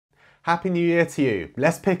Happy New Year to you.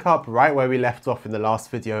 Let's pick up right where we left off in the last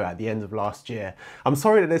video at the end of last year. I'm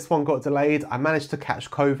sorry that this one got delayed. I managed to catch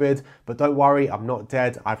COVID, but don't worry, I'm not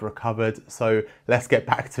dead, I've recovered. So let's get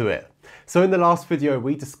back to it. So in the last video,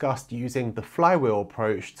 we discussed using the flywheel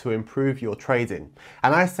approach to improve your trading.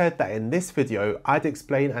 And I said that in this video, I'd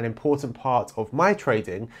explain an important part of my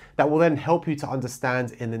trading that will then help you to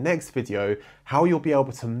understand in the next video how you'll be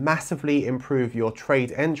able to massively improve your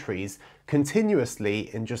trade entries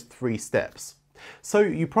continuously in just 3 steps. So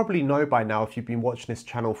you probably know by now, if you've been watching this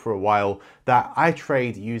channel for a while, that I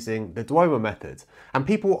trade using the Duomo method. And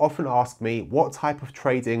people often ask me what type of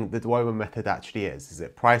trading the Duomo method actually is. Is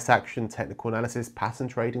it price action, technical analysis, pattern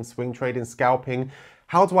trading, swing trading, scalping?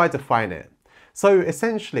 How do I define it? So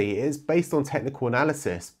essentially it's based on technical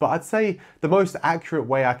analysis, but I'd say the most accurate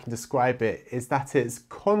way I can describe it is that it's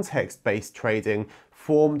context-based trading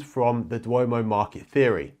formed from the Duomo market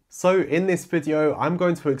theory. So in this video, I'm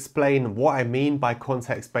going to explain what I mean by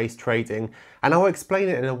context-based trading, and I'll explain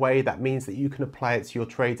it in a way that means that you can apply it to your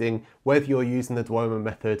trading, whether you're using the Duomo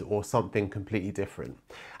method or something completely different.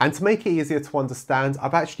 And to make it easier to understand,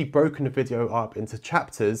 I've actually broken the video up into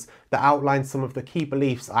chapters that outline some of the key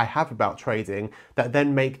beliefs I have about trading that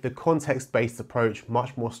then make the context-based approach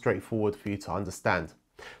much more straightforward for you to understand.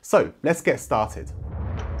 So let's get started.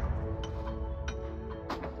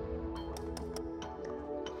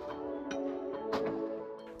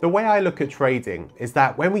 The way I look at trading is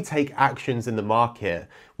that when we take actions in the market,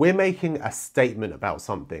 we're making a statement about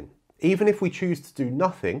something. Even if we choose to do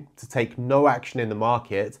nothing, to take no action in the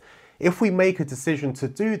market, if we make a decision to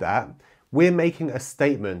do that, we're making a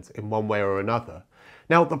statement in one way or another.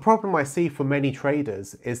 Now, the problem I see for many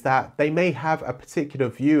traders is that they may have a particular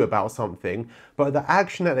view about something, but the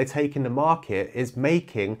action that they take in the market is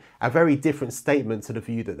making a very different statement to the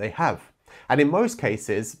view that they have. And in most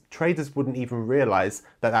cases, traders wouldn't even realize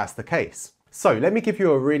that that's the case. So let me give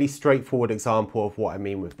you a really straightforward example of what I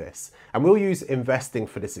mean with this. And we'll use investing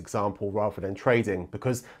for this example rather than trading,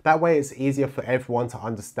 because that way it's easier for everyone to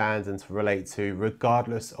understand and to relate to,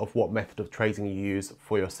 regardless of what method of trading you use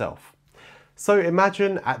for yourself. So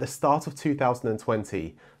imagine at the start of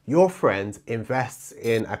 2020, your friend invests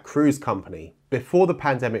in a cruise company before the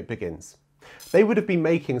pandemic begins. They would have been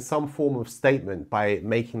making some form of statement by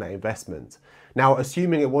making that investment. Now,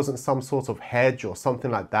 assuming it wasn't some sort of hedge or something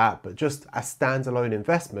like that, but just a standalone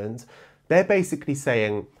investment, they're basically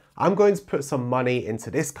saying, I'm going to put some money into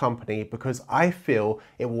this company because I feel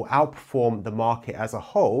it will outperform the market as a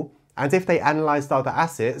whole. And if they analysed other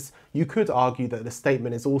assets, you could argue that the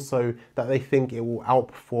statement is also that they think it will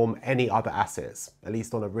outperform any other assets, at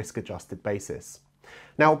least on a risk-adjusted basis.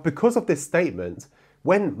 Now, because of this statement,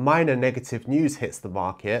 when minor negative news hits the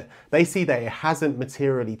market, they see that it hasn't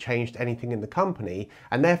materially changed anything in the company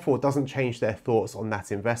and therefore doesn't change their thoughts on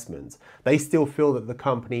that investment. They still feel that the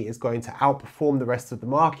company is going to outperform the rest of the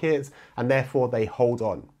market and therefore they hold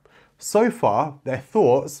on. So far, their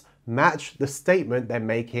thoughts match the statement they're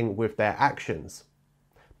making with their actions.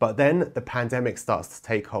 But then the pandemic starts to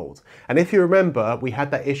take hold. And if you remember, we had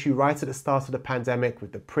that issue right at the start of the pandemic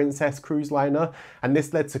with the Princess cruise liner, and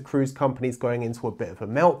this led to cruise companies going into a bit of a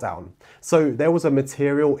meltdown. So there was a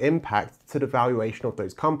material impact to the valuation of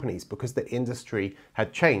those companies because the industry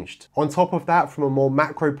had changed. On top of that, from a more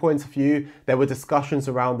macro point of view, there were discussions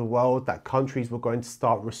around the world that countries were going to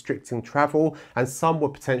start restricting travel and some were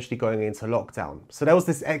potentially going into lockdown. So there was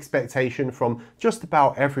this expectation from just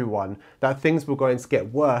about everyone that things were going to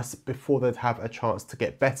get worse before they'd have a chance to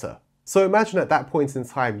get better. So imagine at that point in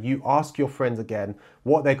time, you ask your friend again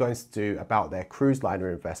what they're going to do about their cruise liner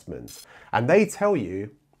investment. And they tell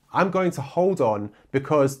you, I'm going to hold on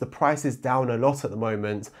because the price is down a lot at the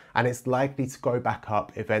moment and it's likely to go back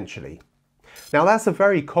up eventually. Now that's a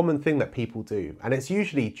very common thing that people do, and it's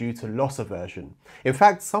usually due to loss aversion. In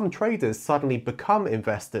fact, some traders suddenly become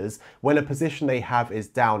investors when a position they have is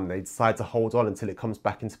down and they decide to hold on until it comes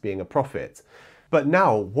back into being a profit. But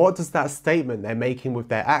now, what does that statement they're making with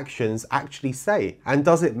their actions actually say? And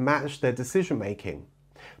does it match their decision making?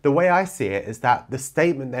 The way I see it is that the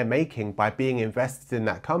statement they're making by being invested in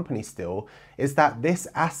that company still is that this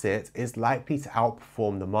asset is likely to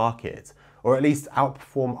outperform the market, or at least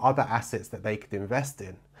outperform other assets that they could invest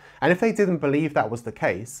in. And if they didn't believe that was the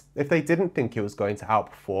case, if they didn't think it was going to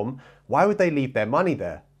outperform, why would they leave their money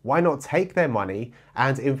there? Why not take their money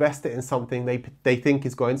and invest it in something they think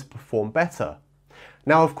is going to perform better?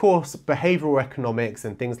 Now, of course, behavioral economics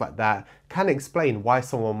and things like that can explain why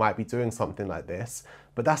someone might be doing something like this,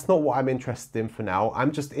 but that's not what I'm interested in for now.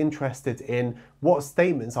 I'm just interested in what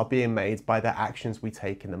statements are being made by the actions we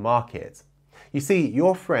take in the market. You see,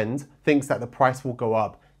 your friend thinks that the price will go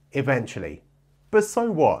up eventually. But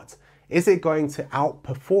so what? Is it going to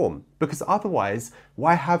outperform? Because otherwise,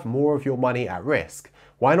 why have more of your money at risk?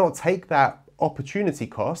 Why not take that opportunity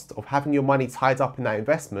cost of having your money tied up in that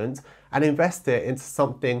investment and invest it into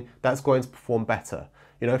something that's going to perform better?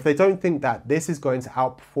 You know, if they don't think that this is going to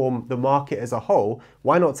outperform the market as a whole,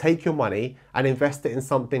 why not take your money and invest it in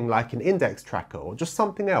something like an index tracker or just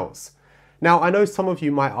something else? Now, I know some of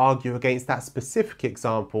you might argue against that specific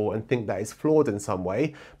example and think that it's flawed in some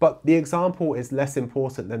way, but the example is less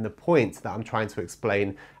important than the point that I'm trying to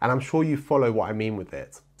explain, and I'm sure you follow what I mean with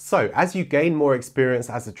it. So, as you gain more experience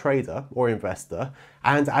as a trader or investor,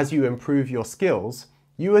 and as you improve your skills,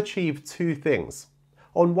 you achieve two things.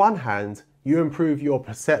 On one hand, you improve your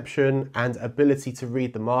perception and ability to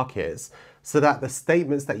read the markets so that the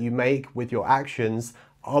statements that you make with your actions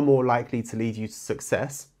are more likely to lead you to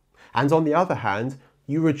success. And on the other hand,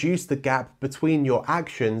 you reduce the gap between your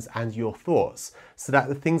actions and your thoughts so that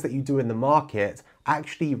the things that you do in the market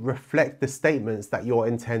actually reflect the statements that you're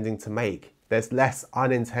intending to make. There's less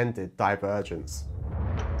unintended divergence.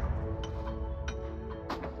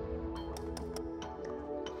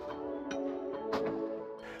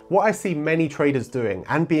 What I see many traders doing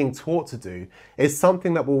and being taught to do is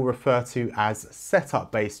something that we'll refer to as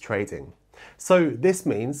setup-based trading. So this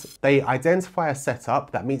means they identify a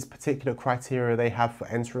setup that meets particular criteria they have for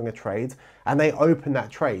entering a trade, and they open that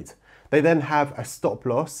trade. They then have a stop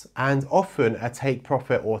loss and often a take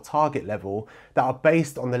profit or target level that are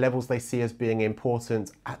based on the levels they see as being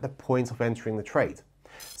important at the point of entering the trade.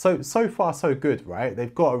 So far so good, right?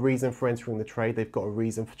 They've got a reason for entering the trade, they've got a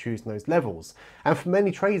reason for choosing those levels. And for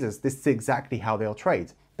many traders, this is exactly how they'll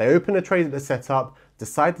trade. They open a trade at the setup,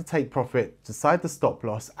 decide to take profit, decide the stop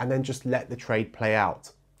loss, and then just let the trade play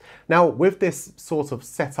out. Now, with this sort of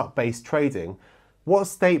setup-based trading, what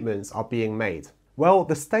statements are being made? Well,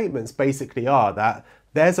 the statements basically are that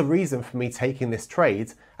there's a reason for me taking this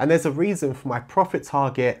trade, and there's a reason for my profit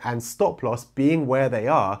target and stop loss being where they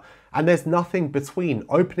are, and there's nothing between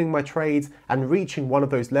opening my trade and reaching one of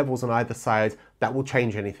those levels on either side that will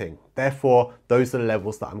change anything. Therefore, those are the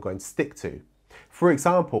levels that I'm going to stick to. For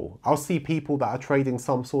example, I'll see people that are trading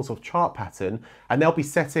some sort of chart pattern and they'll be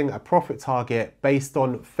setting a profit target based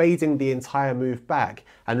on fading the entire move back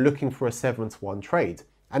and looking for a 7-to-1 trade.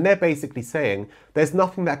 And they're basically saying there's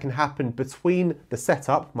nothing that can happen between the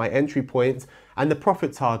setup, my entry point, and the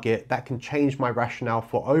profit target that can change my rationale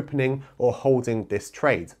for opening or holding this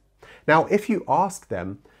trade. Now, if you ask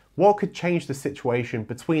them what could change the situation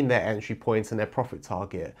between their entry point and their profit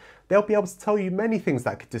target, they'll be able to tell you many things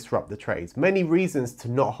that could disrupt the trade, many reasons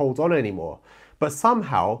to not hold on anymore. But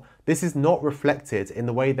somehow, this is not reflected in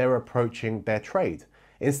the way they're approaching their trade.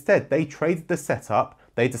 Instead, they traded the setup,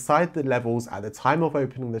 they decide the levels at the time of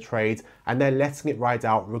opening the trade, and they're letting it ride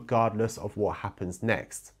out regardless of what happens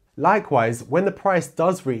next. Likewise, when the price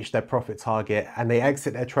does reach their profit target and they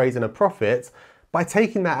exit their trade in a profit, by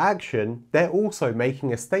taking that action, they're also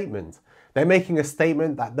making a statement. They're making a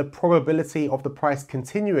statement that the probability of the price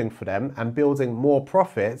continuing for them and building more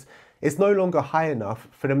profit is no longer high enough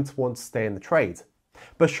for them to want to stay in the trade.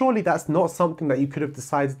 But surely that's not something that you could have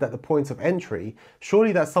decided at the point of entry.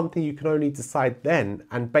 Surely that's something you can only decide then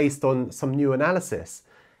and based on some new analysis.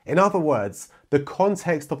 In other words, the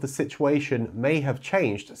context of the situation may have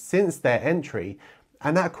changed since their entry,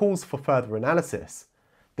 and that calls for further analysis.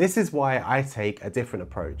 This is why I take a different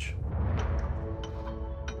approach.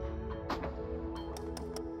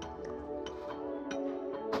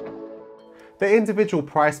 The individual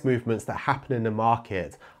price movements that happen in the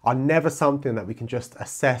market are never something that we can just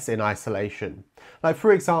assess in isolation. Like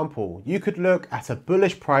for example, you could look at a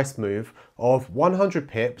bullish price move of 100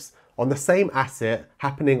 pips on the same asset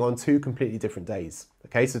happening on two completely different days.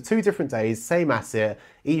 Okay, so 2 different days, same asset,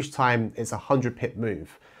 each time it's a 100 pip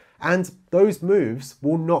move. And those moves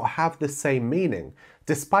will not have the same meaning.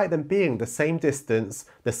 Despite them being the same distance,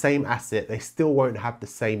 the same asset, they still won't have the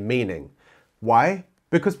same meaning. Why?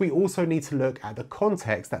 Because we also need to look at the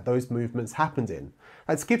context that those movements happened in.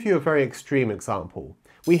 Let's give you a very extreme example.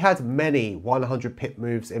 We had many 100 pip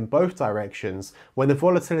moves in both directions when the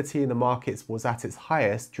volatility in the markets was at its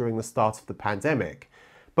highest during the start of the pandemic.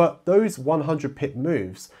 But those 100 pip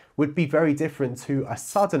moves would be very different to a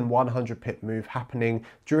sudden 100 pip move happening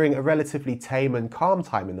during a relatively tame and calm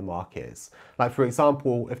time in the markets. Like for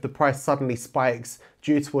example, if the price suddenly spikes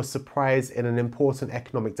due to a surprise in an important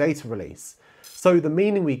economic data release. So the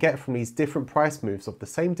meaning we get from these different price moves of the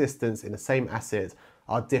same distance in the same asset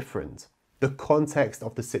are different. The context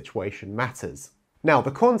of the situation matters. Now,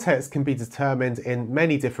 the context can be determined in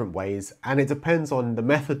many different ways, and it depends on the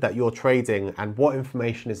method that you're trading and what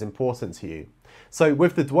information is important to you. So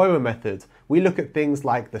with the Duomo method, we look at things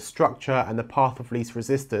like the structure and the path of least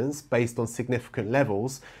resistance based on significant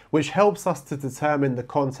levels, which helps us to determine the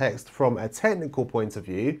context from a technical point of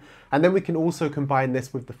view. And then we can also combine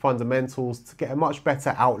this with the fundamentals to get a much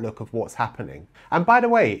better outlook of what's happening. And by the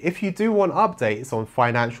way, if you do want updates on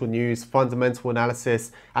financial news, fundamental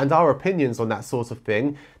analysis, and our opinions on that sort of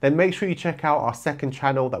thing, then make sure you check out our second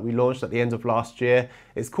channel that we launched at the end of last year.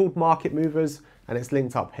 It's called Market Movers and it's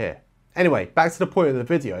linked up here. Anyway, back to the point of the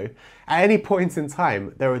video. At any point in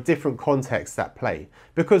time, there are different contexts at play.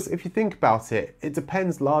 Because if you think about it, it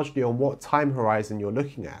depends largely on what time horizon you're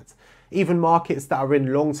looking at. Even markets that are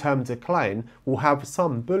in long-term decline will have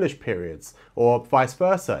some bullish periods, or vice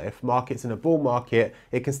versa. If market's in a bull market,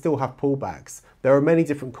 it can still have pullbacks. There are many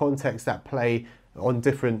different contexts at play on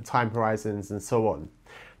different time horizons and so on.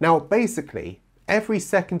 Now, basically, every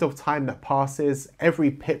second of time that passes,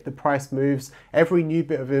 every pip the price moves, every new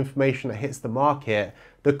bit of information that hits the market,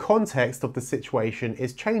 the context of the situation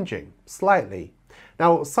is changing slightly.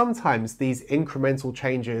 Now, sometimes these incremental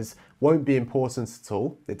changes won't be important at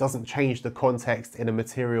all. It doesn't change the context in a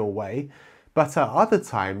material way, but at other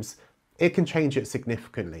times, it can change it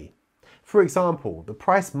significantly. For example, the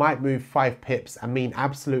price might move 5 pips and mean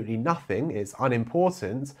absolutely nothing, it's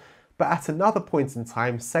unimportant, but at another point in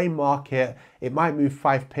time, same market, it might move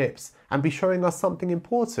 5 pips and be showing us something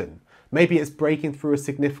important. Maybe it's breaking through a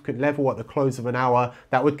significant level at the close of an hour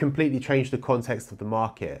that would completely change the context of the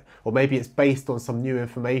market. Or maybe it's based on some new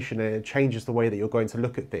information and it changes the way that you're going to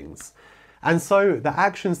look at things. And so the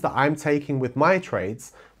actions that I'm taking with my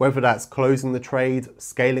trades, whether that's closing the trade,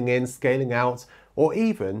 scaling in, scaling out, or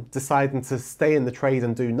even deciding to stay in the trade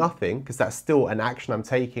and do nothing, because that's still an action I'm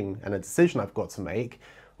taking and a decision I've got to make,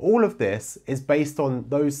 all of this is based on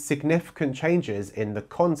those significant changes in the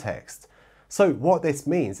context. So what this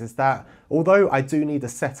means is that although I do need a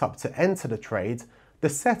setup to enter the trade, the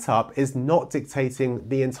setup is not dictating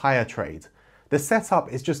the entire trade. The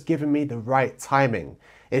setup is just giving me the right timing.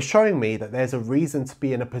 It's showing me that there's a reason to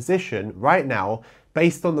be in a position right now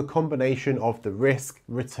based on the combination of the risk,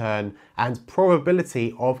 return, and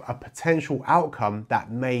probability of a potential outcome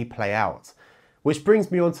that may play out. Which brings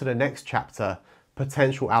me on to the next chapter,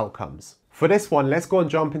 potential outcomes. For this one, let's go and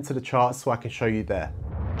jump into the chart so I can show you there.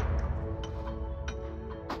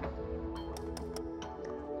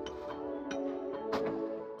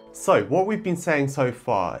 So what we've been saying so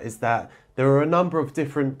far is that there are a number of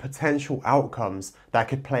different potential outcomes that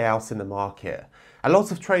could play out in the market. A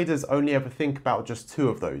lot of traders only ever think about just 2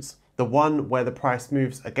 of those. The one where the price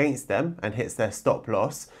moves against them and hits their stop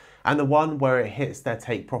loss, and the one where it hits their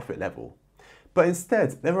take profit level. But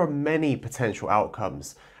instead, there are many potential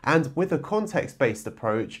outcomes, and with a context-based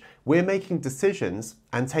approach, we're making decisions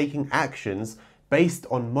and taking actions based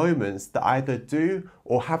on moments that either do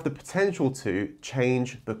or have the potential to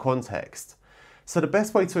change the context. So the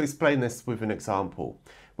best way to explain this with an example,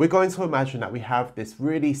 we're going to imagine that we have this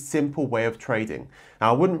really simple way of trading.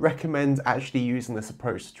 Now, I wouldn't recommend actually using this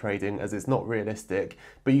approach to trading as it's not realistic,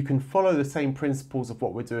 but you can follow the same principles of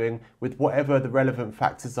what we're doing with whatever the relevant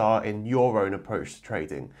factors are in your own approach to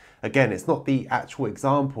trading. Again, it's not the actual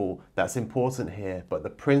example that's important here, but the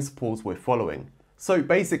principles we're following. So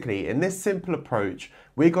basically, in this simple approach,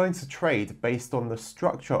 we're going to trade based on the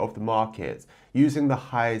structure of the market using the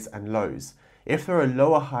highs and lows. If there are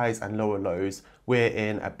lower highs and lower lows, we're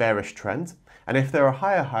in a bearish trend. And if there are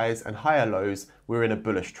higher highs and higher lows, we're in a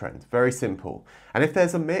bullish trend. Very simple. And if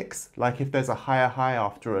there's a mix, like if there's a higher high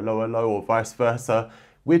after a lower low or vice versa,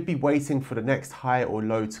 we'd be waiting for the next high or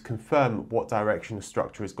low to confirm what direction the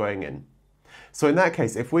structure is going in. So in that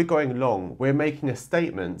case, if we're going long, we're making a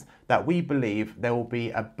statement that we believe there will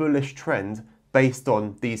be a bullish trend based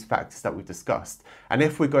on these factors that we've discussed. And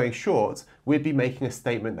if we're going short, we'd be making a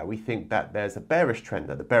statement that we think that there's a bearish trend,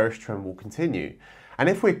 that the bearish trend will continue. And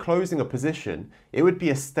if we're closing a position, it would be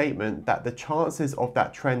a statement that the chances of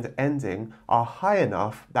that trend ending are high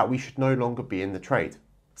enough that we should no longer be in the trade.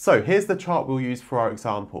 So here's the chart we'll use for our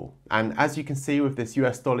example. And as you can see with this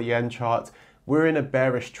US dollar yen chart, we're in a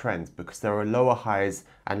bearish trend because there are lower highs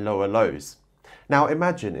and lower lows. Now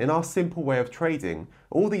imagine, in our simple way of trading,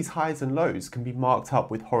 all these highs and lows can be marked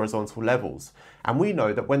up with horizontal levels. And we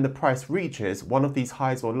know that when the price reaches one of these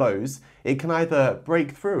highs or lows, it can either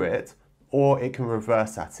break through it or it can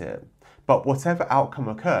reverse at it. But whatever outcome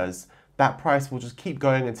occurs, that price will just keep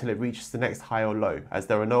going until it reaches the next high or low, as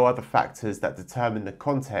there are no other factors that determine the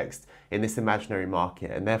context in this imaginary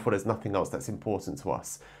market, and therefore there's nothing else that's important to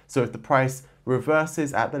us. So if the price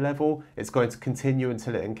reverses at the level, it's going to continue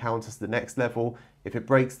until it encounters the next level. If it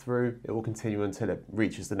breaks through, it will continue until it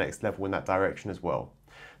reaches the next level in that direction as well.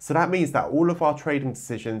 So that means that all of our trading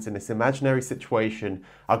decisions in this imaginary situation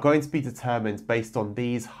are going to be determined based on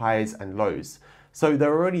these highs and lows. So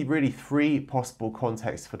there are only really three possible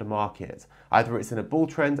contexts for the market. Either it's in a bull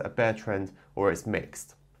trend, a bear trend, or it's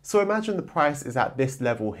mixed. So imagine the price is at this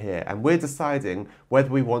level here and we're deciding whether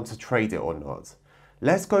we want to trade it or not.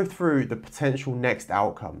 Let's go through the potential next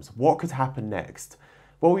outcomes. What could happen next?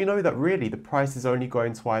 Well, we know that really the price is only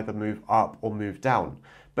going to either move up or move down.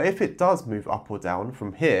 But if it does move up or down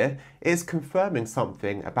from here, it's confirming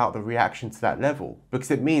something about the reaction to that level, because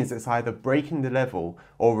it means it's either breaking the level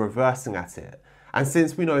or reversing at it. And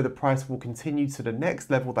since we know the price will continue to the next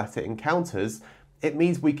level that it encounters, it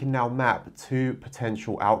means we can now map two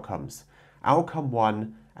potential outcomes, outcome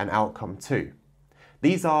 1 and outcome 2.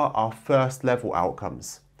 These are our first level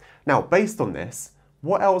outcomes. Now, based on this,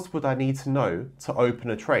 what else would I need to know to open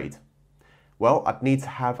a trade? Well, I'd need to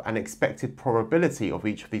have an expected probability of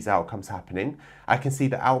each of these outcomes happening. I can see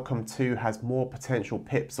that outcome 2 has more potential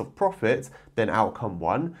pips of profit than outcome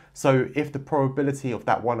 1. So if the probability of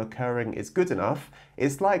that one occurring is good enough,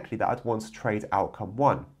 it's likely that I'd want to trade outcome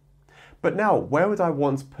 1. But now, where would I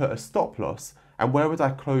want to put a stop loss and where would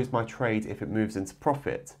I close my trade if it moves into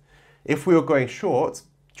profit? If we were going short,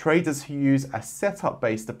 traders who use a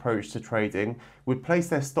setup-based approach to trading would place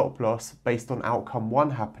their stop loss based on outcome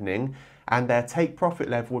 1 happening and their take profit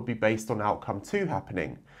level would be based on outcome 2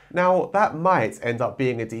 happening. Now, that might end up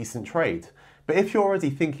being a decent trade, but if you're already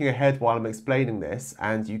thinking ahead while I'm explaining this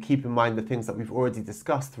and you keep in mind the things that we've already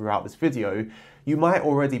discussed throughout this video, you might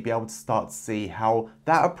already be able to start to see how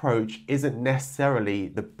that approach isn't necessarily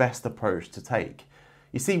the best approach to take.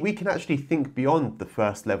 You see, we can actually think beyond the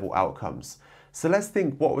first level outcomes. So let's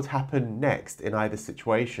think what would happen next in either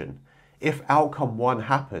situation. If outcome 1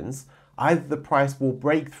 happens, either the price will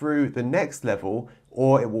break through the next level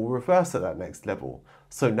or it will reverse at that next level.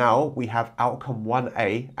 So now we have outcome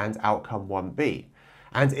 1A and outcome 1B.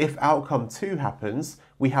 And if outcome 2 happens,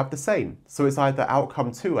 we have the same. So it's either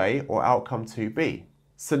outcome 2A or outcome 2B.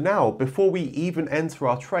 So now, before we even enter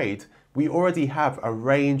our trade, we already have a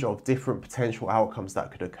range of different potential outcomes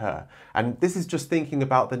that could occur. And this is just thinking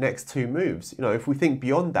about the next two moves. You know, if we think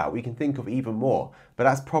beyond that, we can think of even more, but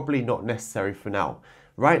that's probably not necessary for now.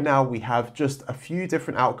 Right now, we have just a few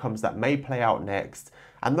different outcomes that may play out next,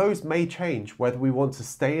 and those may change whether we want to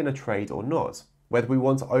stay in a trade or not, whether we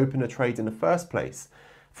want to open a trade in the first place.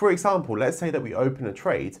 For example, let's say that we open a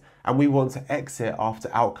trade and we want to exit after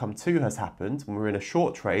outcome 2 has happened and we're in a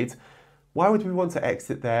short trade. Why would we want to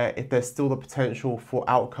exit there if there's still the potential for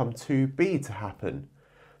outcome 2B to happen?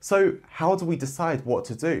 So how do we decide what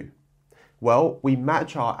to do? Well, we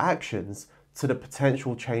match our actions to the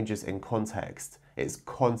potential changes in context. It's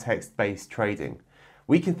context-based trading.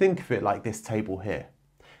 We can think of it like this table here.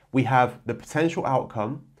 We have the potential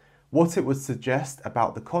outcome, what it would suggest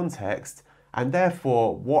about the context, and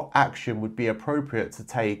therefore what action would be appropriate to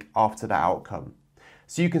take after that outcome.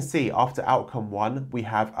 So you can see after outcome 1, we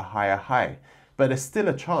have a higher high, but there's still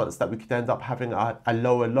a chance that we could end up having a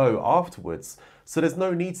lower low afterwards. So there's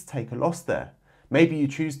no need to take a loss there. Maybe you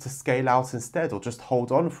choose to scale out instead or just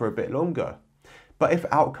hold on for a bit longer. But if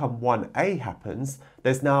outcome 1A happens,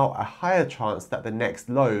 there's now a higher chance that the next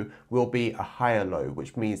low will be a higher low,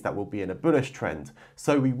 which means that we'll be in a bullish trend.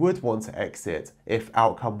 So we would want to exit if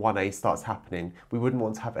outcome 1A starts happening. We wouldn't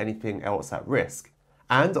want to have anything else at risk.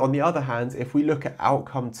 And on the other hand, if we look at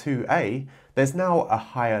outcome 2A, there's now a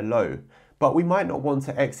higher low. But we might not want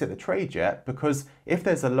to exit the trade yet because if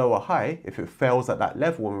there's a lower high, if it fails at that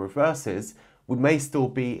level and reverses, we may still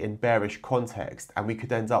be in bearish context and we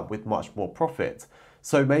could end up with much more profit.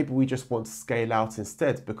 So maybe we just want to scale out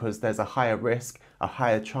instead because there's a higher risk, a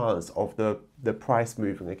higher chance of the price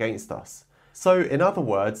moving against us. So in other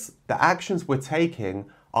words, the actions we're taking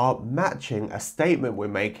are matching a statement we're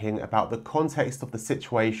making about the context of the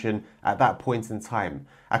situation at that point in time,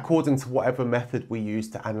 according to whatever method we use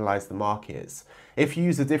to analyze the markets. If you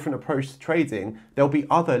use a different approach to trading, there'll be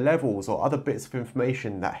other levels or other bits of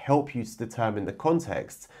information that help you to determine the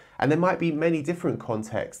context, and there might be many different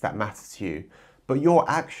contexts that matter to you, but your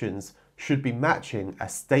actions should be matching a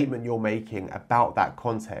statement you're making about that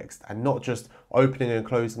context and not just opening and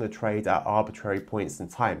closing a trade at arbitrary points in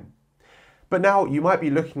time. But now you might be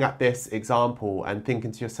looking at this example and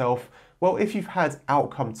thinking to yourself, well, if you've had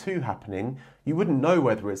outcome 2 happening, you wouldn't know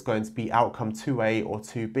whether it's going to be outcome 2A or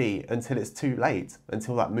 2B until it's too late,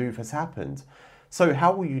 until that move has happened. So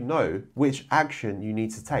how will you know which action you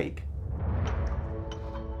need to take?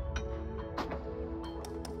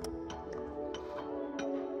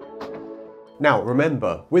 Now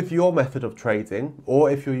remember, with your method of trading,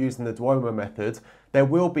 or if you're using the Duomo method, there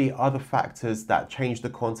will be other factors that change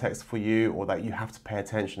the context for you or that you have to pay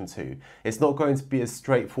attention to. It's not going to be as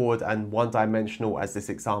straightforward and one-dimensional as this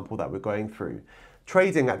example that we're going through.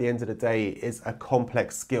 Trading at the end of the day is a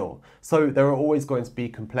complex skill, so there are always going to be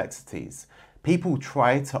complexities. People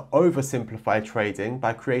try to oversimplify trading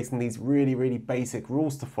by creating these really basic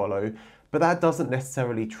rules to follow, but that doesn't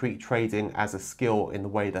necessarily treat trading as a skill in the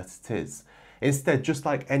way that it is. Instead, just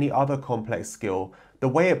like any other complex skill, the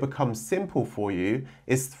way it becomes simple for you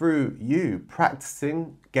is through you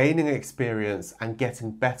practicing, gaining experience and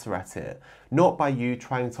getting better at it, not by you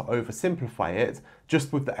trying to oversimplify it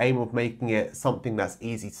just with the aim of making it something that's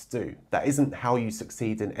easy to do. That isn't how you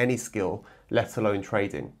succeed in any skill, let alone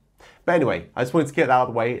trading. But anyway, I just wanted to get that out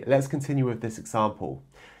of the way. Let's continue with this example.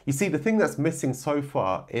 You see, the thing that's missing so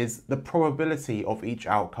far is the probability of each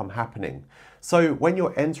outcome happening. So when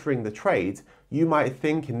you're entering the trade, you might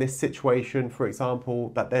think in this situation, for example,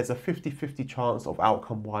 that there's a 50-50 chance of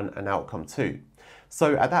outcome 1 and outcome 2.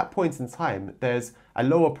 So at that point in time, there's a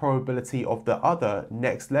lower probability of the other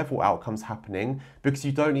next level outcomes happening because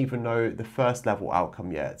you don't even know the first level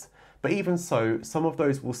outcome yet. But even so, some of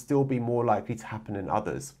those will still be more likely to happen than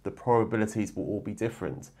others. The probabilities will all be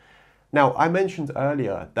different. Now, I mentioned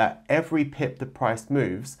earlier that every pip the price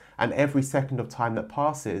moves and every second of time that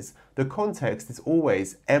passes, the context is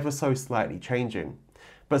always ever so slightly changing.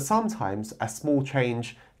 But sometimes a small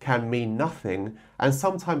change can mean nothing, and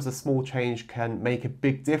sometimes a small change can make a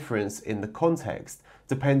big difference in the context,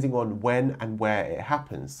 depending on when and where it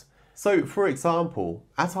happens. So, for example,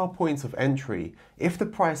 at our point of entry, if the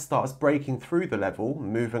price starts breaking through the level,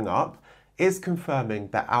 moving up, is confirming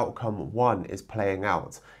that outcome 1 is playing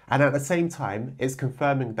out, and at the same time it's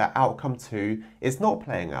confirming that outcome 2 is not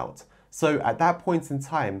playing out. So at that point in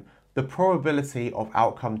time, the probability of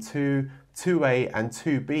outcome 2, 2A and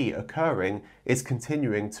 2B occurring is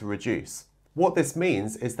continuing to reduce. What this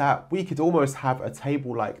means is that we could almost have a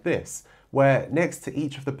table like this, where next to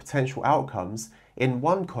each of the potential outcomes, in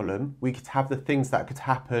one column we could have the things that could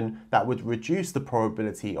happen that would reduce the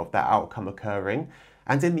probability of that outcome occurring,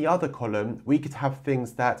 and in the other column, we could have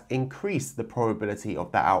things that increase the probability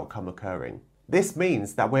of that outcome occurring. This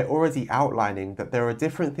means that we're already outlining that there are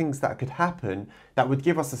different things that could happen that would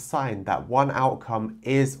give us a sign that one outcome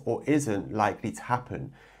is or isn't likely to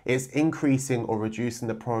happen. It's increasing or reducing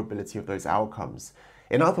the probability of those outcomes.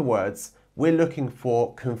 In other words, we're looking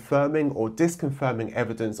for confirming or disconfirming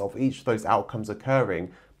evidence of each of those outcomes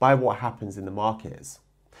occurring by what happens in the markets.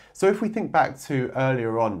 So if we think back to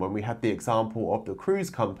earlier on when we had the example of the cruise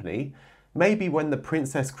company, maybe when the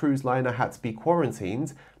Princess cruise liner had to be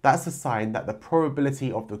quarantined, that's a sign that the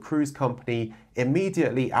probability of the cruise company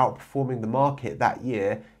immediately outperforming the market that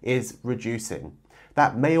year is reducing.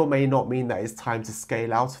 That may or may not mean that it's time to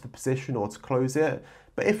scale out of the position or to close it,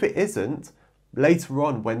 but if it isn't, later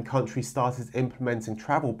on when countries started implementing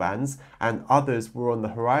travel bans and others were on the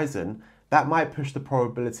horizon, that might push the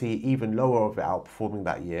probability even lower of it outperforming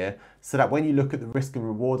that year, so that when you look at the risk and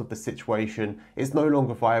reward of the situation, it's no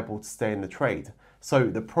longer viable to stay in the trade. So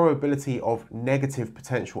the probability of negative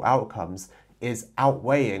potential outcomes is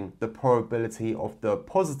outweighing the probability of the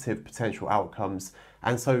positive potential outcomes,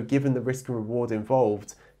 and so given the risk and reward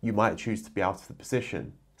involved, you might choose to be out of the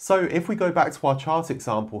position. So if we go back to our chart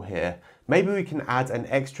example here, maybe we can add an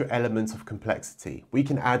extra element of complexity. We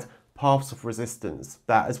can add paths of resistance,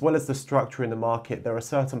 that as well as the structure in the market, there are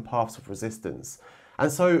certain paths of resistance.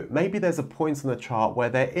 And so maybe there's a point on the chart where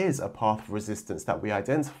there is a path of resistance that we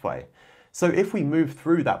identify. So if we move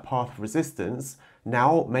through that path of resistance,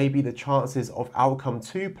 now maybe the chances of outcome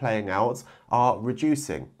 2 playing out are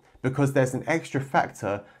reducing because there's an extra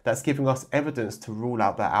factor that's giving us evidence to rule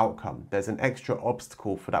out that outcome. There's an extra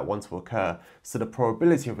obstacle for that one to occur, so the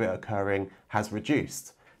probability of it occurring has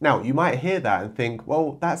reduced. Now, you might hear that and think,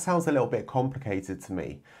 well, that sounds a little bit complicated to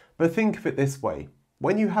me. But think of it this way.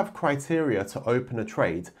 When you have criteria to open a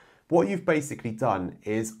trade, what you've basically done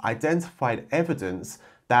is identified evidence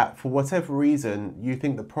that for whatever reason, you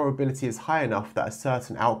think the probability is high enough that a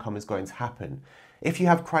certain outcome is going to happen. If you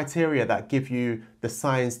have criteria that give you the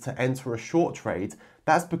signs to enter a short trade,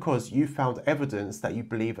 that's because you found evidence that you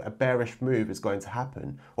believe a bearish move is going to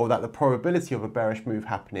happen, or that the probability of a bearish move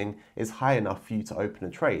happening is high enough for you to open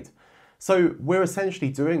a trade. So we're essentially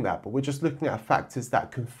doing that, but we're just looking at factors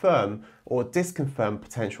that confirm or disconfirm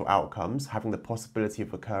potential outcomes, having the possibility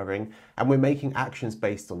of occurring, and we're making actions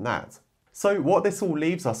based on that. So what this all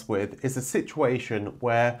leaves us with is a situation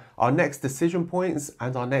where our next decision points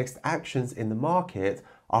and our next actions in the market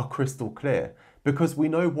are crystal clear. because we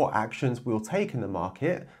know what actions we'll take in the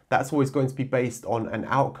market. That's always going to be based on an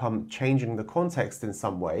outcome changing the context in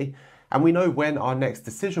some way. And we know when our next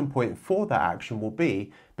decision point for that action will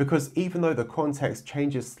be, because even though the context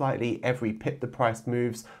changes slightly every pip the price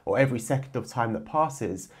moves or every second of time that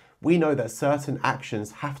passes, we know that certain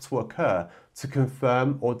actions have to occur to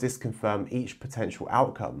confirm or disconfirm each potential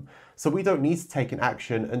outcome. So we don't need to take an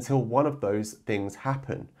action until one of those things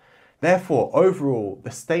happen. Therefore, overall,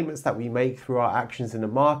 the statements that we make through our actions in the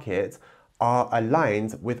market are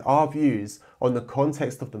aligned with our views on the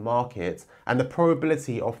context of the market and the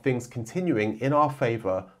probability of things continuing in our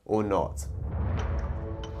favor or not.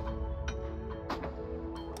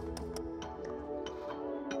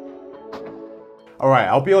 Alright,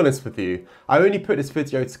 I'll be honest with you, I only put this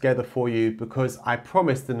video together for you because I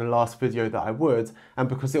promised in the last video that I would, and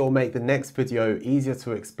because it will make the next video easier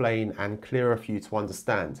to explain and clearer for you to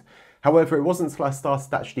understand. However, it wasn't until I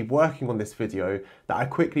started actually working on this video that I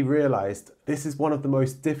quickly realised this is one of the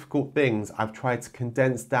most difficult things I've tried to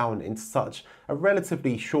condense down into such a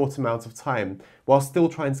relatively short amount of time, while still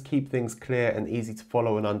trying to keep things clear and easy to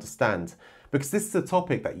follow and understand. Because this is a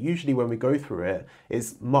topic that usually when we go through it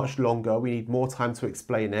is much longer, we need more time to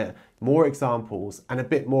explain it, more examples, and a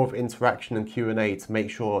bit more of interaction and Q&A to make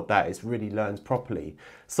sure that it's really learned properly.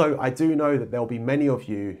 So I do know that there'll be many of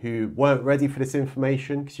you who weren't ready for this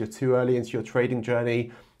information because you're too early into your trading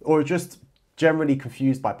journey, or just generally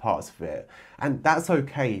confused by parts of it. And that's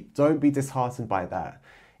okay, don't be disheartened by that.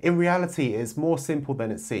 In reality, it's more simple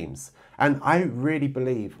than it seems. And I really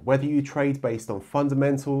believe whether you trade based on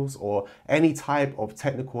fundamentals or any type of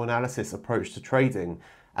technical analysis approach to trading,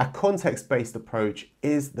 a context-based approach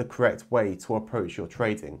is the correct way to approach your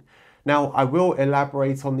trading. Now, I will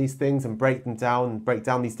elaborate on these things and break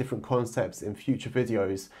down these different concepts in future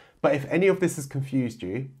videos. But if any of this has confused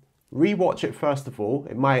you, rewatch it first of all.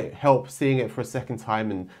 It might help seeing it for a second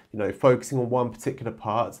time and focusing on one particular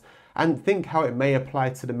part, and think how it may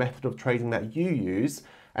apply to the method of trading that you use.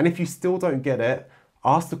 And if you still don't get it,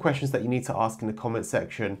 ask the questions that you need to ask in the comment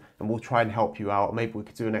section and we'll try and help you out. Maybe we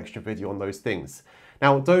could do an extra video on those things.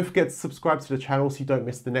 Now, don't forget to subscribe to the channel so you don't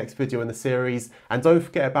miss the next video in the series. And don't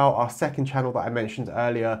forget about our second channel that I mentioned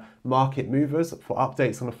earlier, Market Movers, for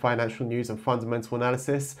updates on the financial news and fundamental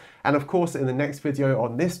analysis. And of course, in the next video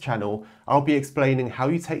on this channel, I'll be explaining how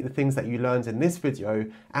you take the things that you learned in this video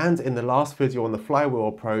and in the last video on the flywheel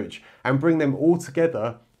approach and bring them all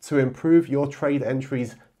together to improve your trade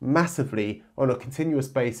entries massively on a continuous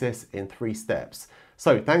basis in 3 steps.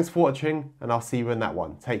 So thanks for watching, and I'll see you in that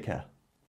one. Take care.